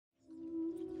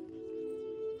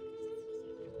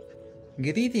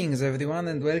Greetings everyone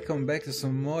and welcome back to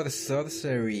some more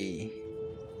sorcery.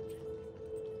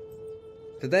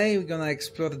 Today we're gonna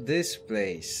explore this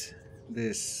place.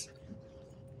 This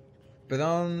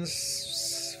bronze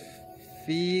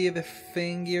sphere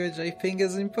thingy, which I think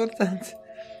is important.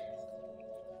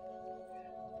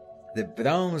 The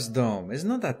bronze dome is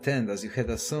not a tent as you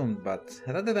had assumed, but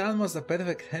rather almost a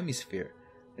perfect hemisphere.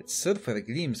 Its surface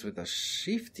gleams with a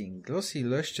shifting, glossy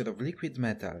luster of liquid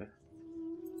metal.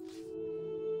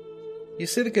 You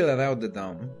circle around the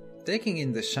dome, taking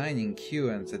in the shining hue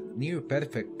and the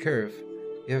near-perfect curve.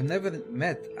 You have never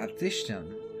met a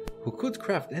artisan who could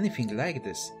craft anything like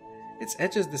this. Its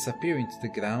edges disappear into the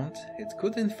ground. It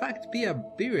could in fact be a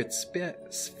buried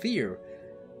sphere,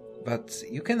 but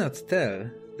you cannot tell.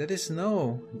 There is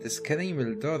no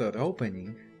discernible door or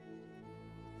opening.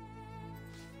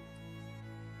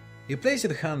 You place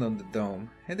your hand on the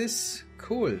dome. It is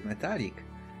cool, metallic,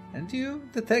 and you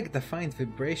detect a faint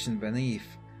vibration beneath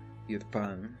your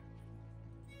palm.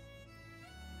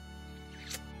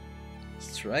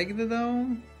 Strike the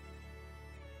dome?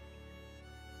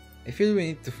 I feel we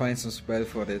need to find some spell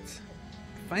for it.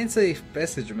 Find safe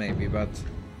passage maybe, but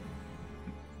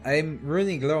I'm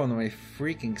running low on my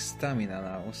freaking stamina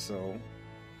now, so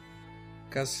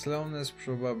cast slowness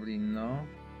probably no.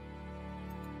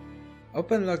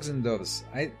 Open locks and doors.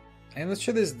 I'm not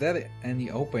sure is there any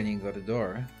opening or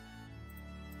door.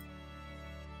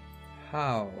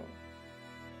 How?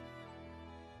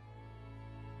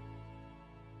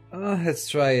 Oh, let's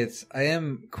try it. I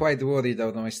am quite worried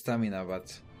about my stamina,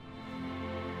 but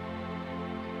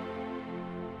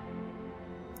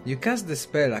you cast the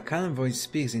spell. A calm voice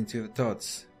speaks into your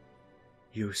thoughts.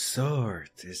 Your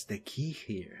sword is the key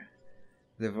here,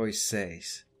 the voice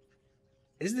says.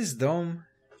 Is this dome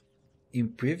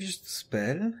impervious to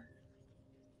spell?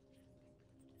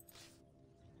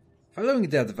 Following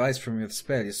the advice from your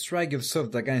spell, you strike your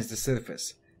sword against the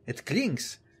surface. It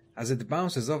clings as it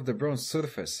bounces off the bronze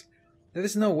surface. There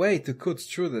is no way to cut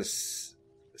through the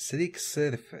sleek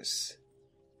surface.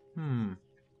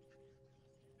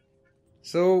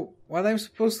 So, what I'm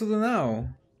supposed to do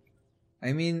now?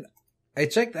 I mean, I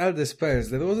checked all the spells,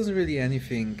 there wasn't really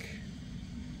anything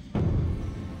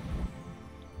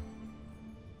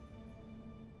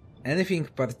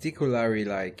particularly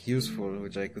like useful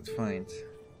which I could find.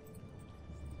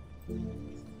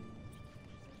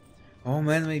 Oh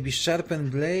man, maybe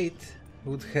sharpened blade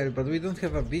would help, but we don't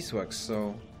have a beeswax,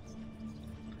 so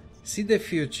see the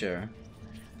future.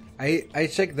 I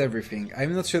checked everything.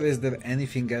 I'm not sure is there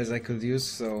anything else I could use,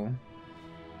 so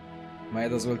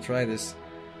might as well try this.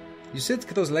 You sit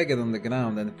cross-legged on the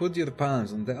ground and put your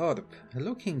palms on the orb.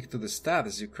 Looking to the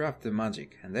stars, you craft the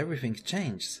magic, and everything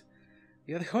changes.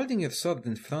 You are holding your sword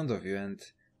in front of you, and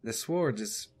the sword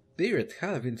is buried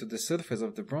half into the surface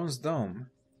of the bronze dome.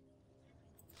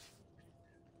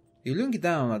 You look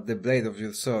down at the blade of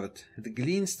your sword. It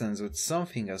glistens with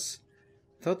something as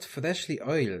though freshly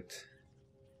oiled.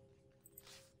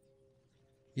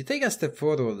 You take a step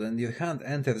forward and your hand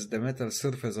enters the metal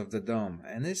surface of the dome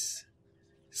and is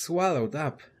swallowed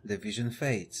up. The vision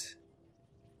fades.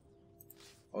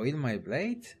 Oil my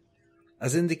blade?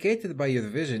 As indicated by your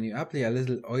vision, you apply a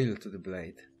little oil to the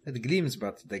blade. It gleams,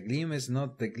 but the gleam is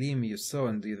not the gleam you saw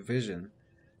in your vision.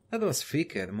 That was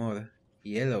thicker, more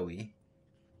yellowy.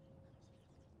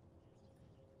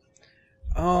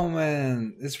 Oh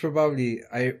man,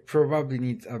 I probably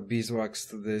need a beeswax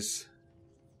to this.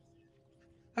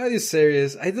 Are you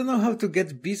serious? I don't know how to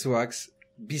get beeswax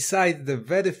beside the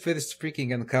very first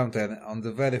freaking encounter on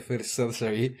the very first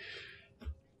sorcery.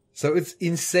 So it's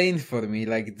insane for me,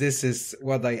 like this is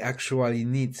what I actually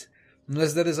need.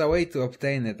 Unless there is a way to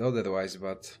obtain it otherwise,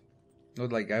 but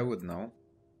not like I would know.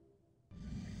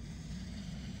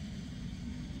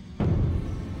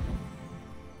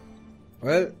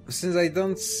 Well, since I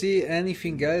don't see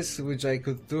anything else which I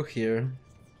could do here,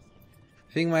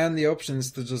 I think my only option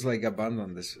is to just like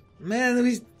abandon this. Man,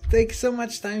 we take so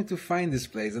much time to find this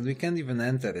place and we can't even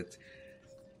enter it.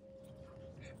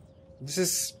 This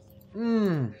is...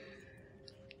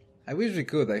 I wish we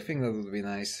could, I think that would be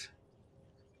nice.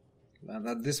 But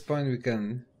at this point we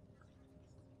can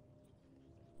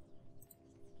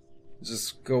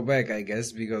just go back, I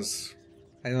guess, because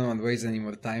I don't want to waste any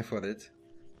more time for it.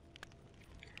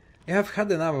 You have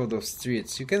had enough of those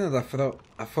streets. You cannot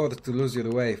afford to lose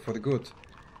your way for good.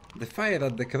 The fire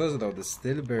at the crossroad is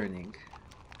still burning.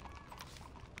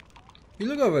 You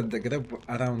look over the group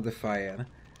around the fire.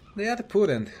 They are poor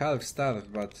and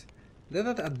half-starved, but there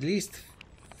are at least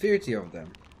 30 of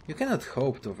them. You cannot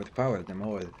hope to overpower them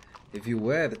all. If you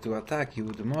were to attack, you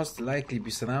would most likely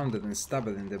be surrounded and stabbed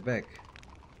in the back.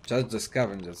 Judge the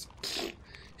scavengers.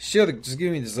 Sure, just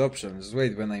give me this option. Just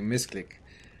wait when I misclick.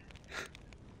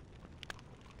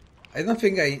 I don't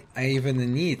think I even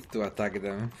need to attack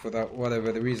them. For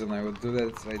whatever reason I would do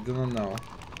that, I do not know.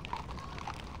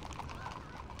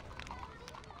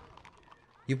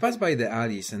 You pass by the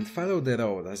alleys and follow the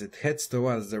road as it heads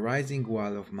towards the rising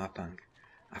wall of Mapang.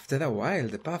 After a while,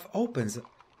 the path opens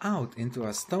out into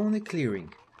a stony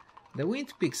clearing. The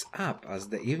wind picks up as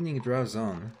the evening draws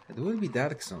on. It will be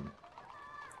dark soon.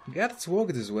 Guards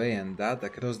walk this way and that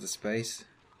across the space.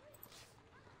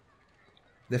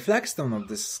 The flagstones of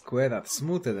the square are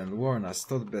smoothed and worn as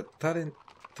stood by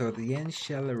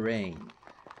torrential rain.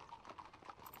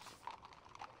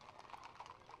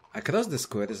 Across the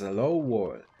square is a low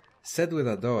wall, set with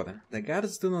a door. The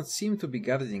guards do not seem to be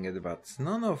guarding it, but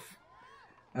none of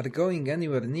are going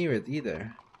anywhere near it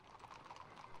either.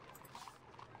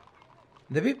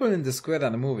 The people in the square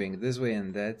are moving this way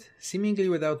and that, seemingly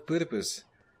without purpose.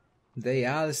 They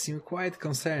all seem quite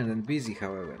concerned and busy,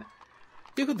 however.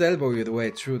 You could elbow your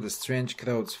way through the strange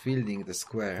crowds filling the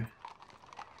square.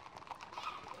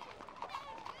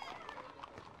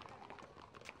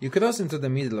 You cross into the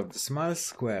middle of the small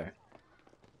square.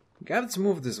 Guards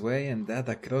move this way and that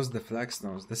across the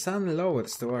flagstones. The sun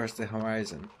lowers towards the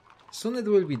horizon. Soon it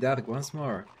will be dark once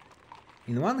more.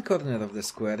 In one corner of the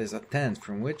square is a tent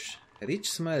from which rich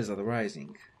smells are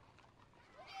rising.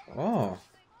 Oh!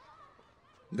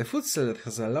 The food seller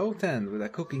has a low tent with a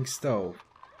cooking stove.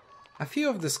 A few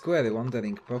of the square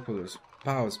wandering populace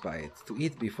pause by it to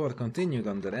eat before continuing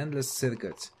on their endless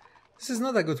circuits. This is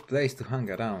not a good place to hang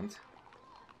around.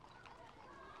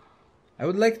 I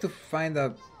would like to find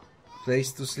a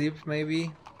place to sleep,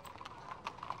 maybe.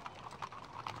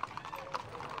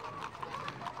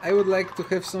 I would like to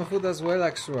have some food as well,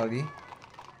 actually.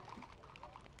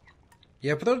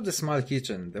 You approach the small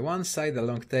kitchen. The one side a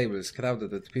long table is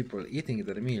crowded with people eating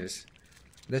their meals.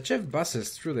 The chef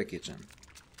bustles through the kitchen.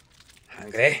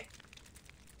 Hungry?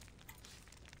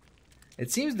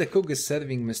 It seems the cook is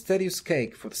serving mysterious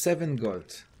cake for 7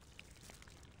 gold.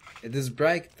 It is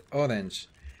bright orange.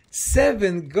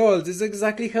 7 gold is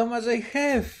exactly how much I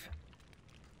have!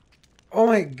 Oh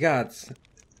my god.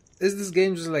 Is this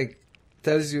game just like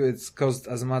tells you it's cost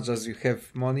as much as you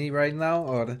have money right now,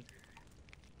 or...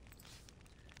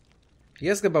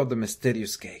 You ask about the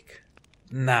mysterious cake.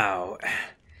 Now,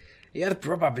 you're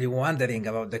probably wondering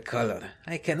about the color.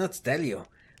 I cannot tell you.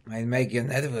 Might make you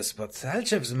nervous, but all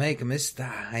chefs make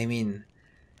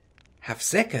have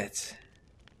secrets.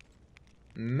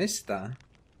 Mista?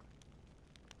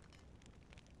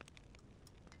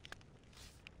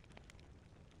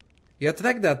 You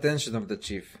attract the attention of the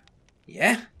chief.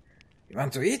 Yeah? You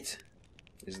want to eat?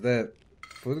 Is the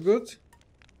food good?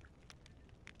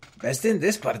 Best in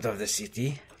this part of the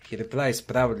city, he replies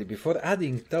proudly before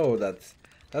adding though that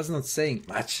that's not saying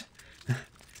much.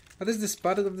 What is this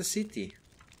part of the city?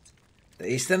 The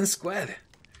Eastern Square.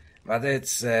 But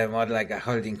it's more like a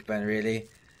holding pen, really.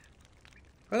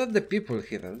 What are the people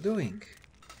here all doing?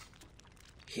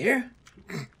 Here?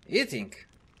 Eating.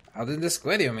 Out in the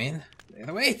square, you mean?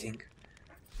 They're waiting.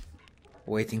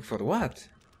 Waiting for what?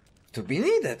 To be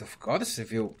needed, of course.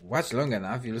 If you watch long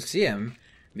enough, you'll see them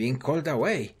being called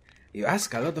away. You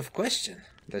ask a lot of questions,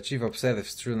 the chief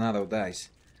observes through narrowed eyes.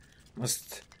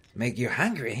 Must make you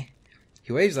hungry.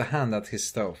 He waves a hand at his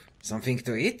stove. Something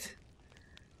to eat?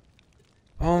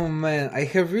 Oh man, I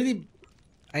have really...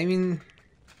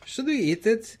 should we eat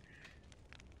it?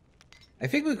 I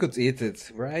think we could eat it,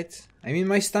 right?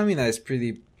 My stamina is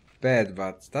pretty bad,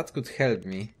 but that could help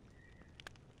me.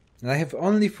 And I have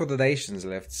only 4 rations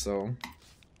left, so...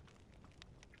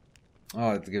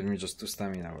 Oh, it gave me just 2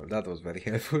 stamina. Well, that was very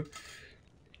helpful.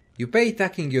 You pay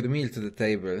tacking your meal to the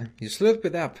table. You slurp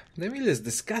it up. The meal is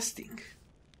disgusting.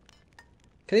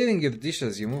 Clearing your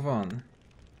dishes, you move on.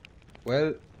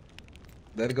 Well,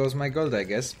 there goes my gold, I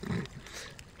guess.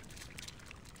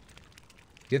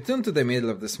 You turn to the middle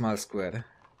of the small square.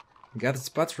 Guards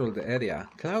patrol the area.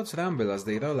 Clouds rumble as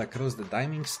they roll across the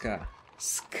dimming sky.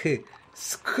 Sky!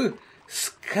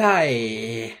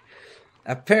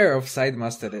 A pair of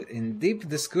sidemasters in deep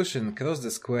discussion cross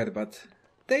the square, but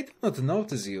they do not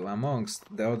notice you amongst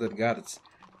the other guards.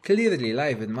 Clearly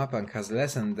life in Mapang has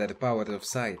lessened their power of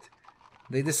sight.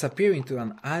 They disappear into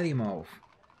an alley mouth.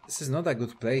 This is not a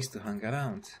good place to hang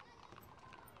around.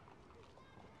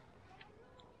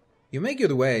 You make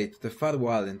your way to the far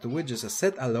wall into which is a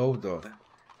set allow door.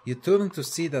 You turn to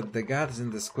see that the guards in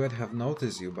the square have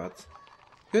noticed you, but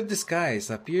your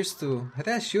disguise appears to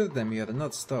reassure them you are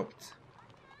not stopped.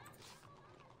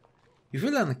 You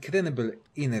feel an incredible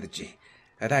energy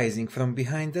rising from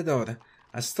behind the door,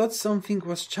 as thought something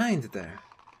was chained there.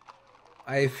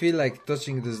 I feel like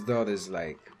touching this door is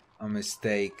like a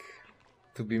mistake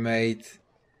to be made.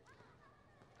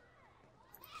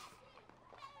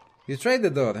 You tried the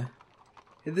door.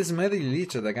 It is merely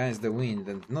leached against the wind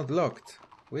and not locked.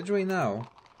 Which way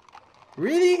now?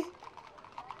 Really?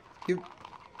 You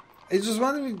just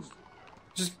wanted me...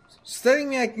 Just telling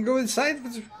me I can go inside?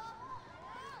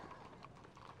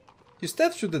 You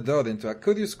step through the door into a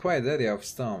curious quiet area of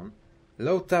stone.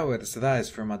 Low towers rise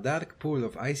from a dark pool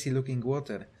of icy-looking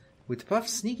water, with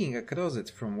paths sneaking across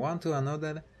it from one to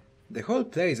another. The whole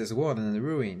place is worn and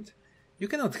ruined. You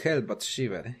cannot help but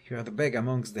shiver. You are back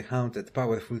amongst the haunted,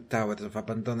 powerful towers of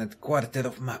abandoned quarter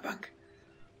of Mapang.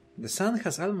 The sun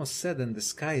has almost set and the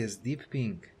sky is deep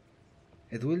pink.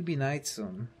 It will be night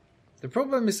soon. The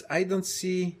problem is I don't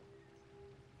see...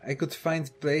 I could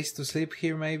find place to sleep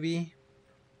here maybe?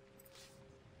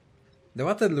 The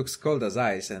water looks cold as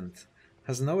ice and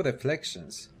has no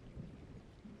reflections.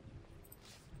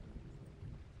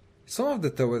 Some of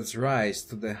the towers rise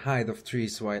to the height of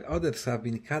trees while others have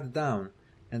been cut down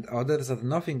and others are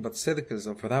nothing but circles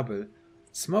of rubble.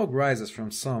 Smoke rises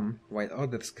from some while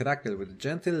others crackle with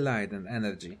gentle light and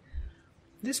energy.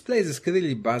 This place is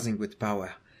clearly buzzing with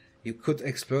power. You could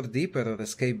explore deeper or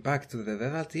escape back to the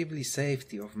relatively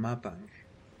safety of Mapang.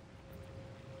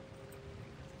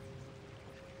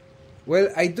 Well,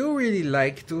 I do really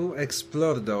like to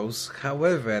explore those,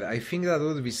 however, I think that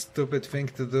would be a stupid thing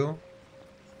to do.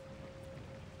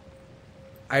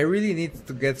 I really need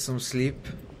to get some sleep.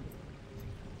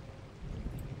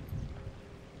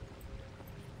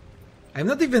 I'm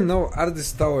not even know are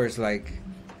these towers like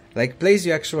place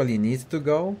you actually need to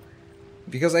go?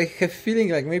 Because I have feeling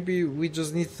like maybe we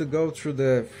just need to go through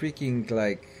the freaking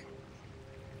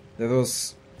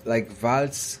those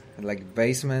vaults, like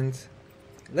basement.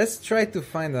 Let's try to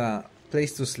find a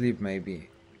place to sleep maybe.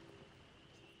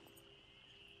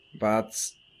 But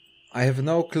I have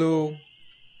no clue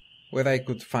where I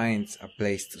could find a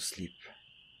place to sleep.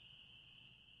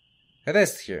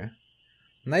 Rest here.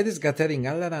 Night is gathering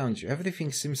all around you.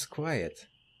 Everything seems quiet.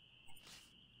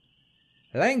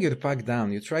 Laying your pack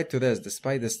down, you try to rest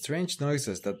despite the strange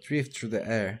noises that drift through the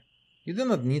air. You do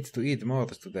not need to eat more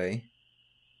today.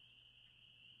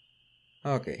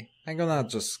 Okay, I'm gonna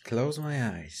just close my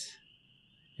eyes.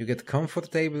 You get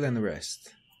comfortable and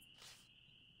rest.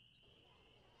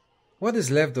 What is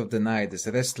left of the night is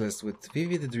restless with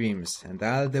vivid dreams, and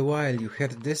all the while you hear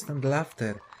distant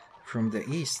laughter from the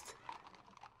east.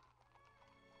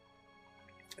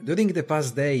 During the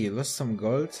past day you lost some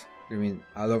gold, I mean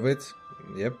all of it,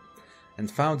 yep, and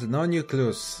found no new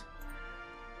clues.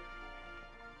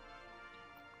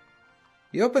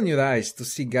 You open your eyes to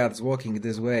see guards walking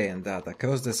this way and that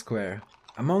across the square.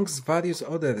 Amongst various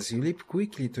others you leap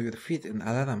quickly to your feet in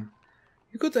alarm.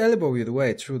 You could elbow your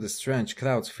way through the strange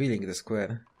crowds filling the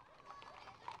square.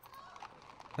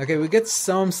 Okay, we get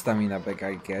some stamina back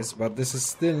I guess, but this is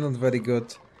still not very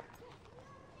good.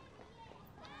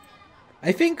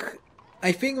 I think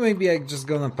maybe I'm just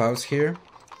gonna pause here.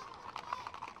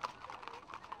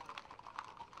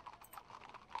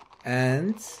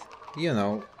 And, you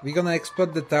know, we're gonna explore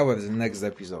the towers in the next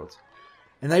episode.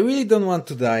 And I really don't want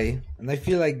to die, and I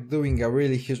feel like doing a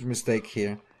really huge mistake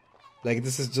here. Like,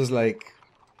 this is just like...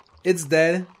 It's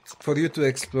there for you to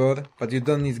explore, but you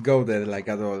don't need to go there, like,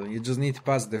 at all. You just need to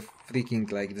pass the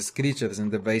freaking, like, the creatures in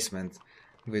the basement,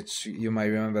 which you might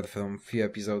remember from few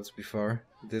episodes before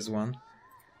this one.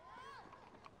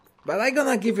 But I'm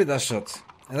gonna give it a shot,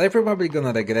 and I'm probably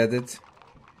gonna regret it.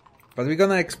 But we're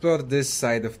gonna explore this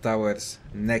side of towers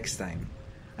next time.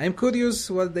 I'm curious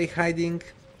what they're hiding.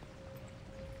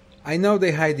 I know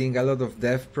they're hiding a lot of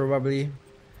death probably.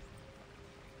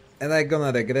 And I'm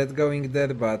gonna regret going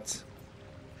there, but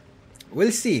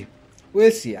we'll see.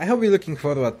 We'll see. I hope you're looking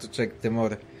forward to check the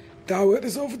more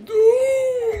Towers of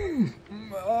Doom.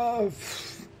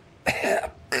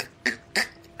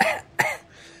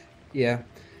 Yeah.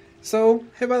 So,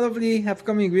 have a lovely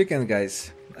upcoming weekend,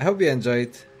 guys. I hope you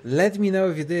enjoyed. Let me know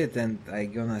if you did, and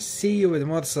I'm gonna see you with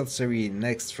more sorcery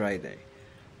next Friday.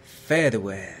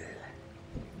 Farewell.